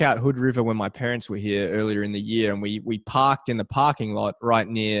check out Hood River when my parents were here earlier in the year, and we parked in the parking lot right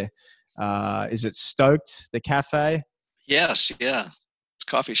near, is it Stoked, the cafe? Yes, yeah. It's a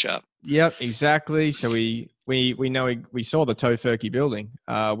coffee shop. Yep, exactly. So we know we saw the Tofurky building.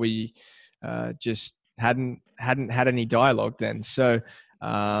 We just hadn't had any dialogue then. So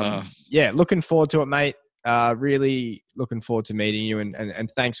yeah, looking forward to it, mate. Really looking forward to meeting you,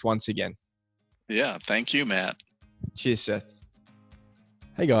 and thanks once again. Yeah, thank you, Matt. Cheers, Seth.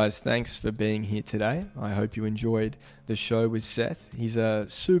 Hey guys, thanks for being here today. I hope you enjoyed the show with Seth. He's a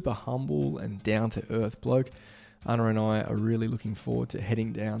super humble and down-to-earth bloke. Anna and I are really looking forward to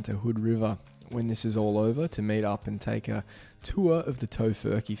heading down to Hood River when this is all over to meet up and take a tour of the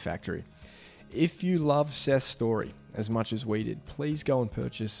Tofurky factory. If you love Seth's story as much as we did, please go and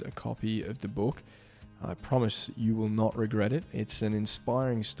purchase a copy of the book. I promise you will not regret it. It's an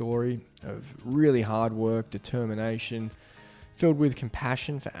inspiring story of really hard work, determination, filled with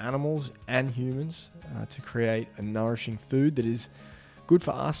compassion for animals and humans to create a nourishing food that is good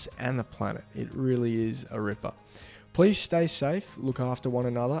for us and the planet. It really is a ripper. Please stay safe, look after one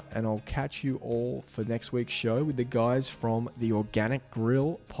another, and I'll catch you all for next week's show with the guys from the Organic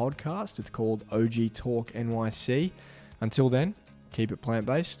Grill podcast. It's called OG Talk NYC. Until then, keep it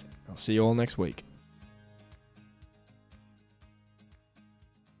plant-based. I'll see you all next week.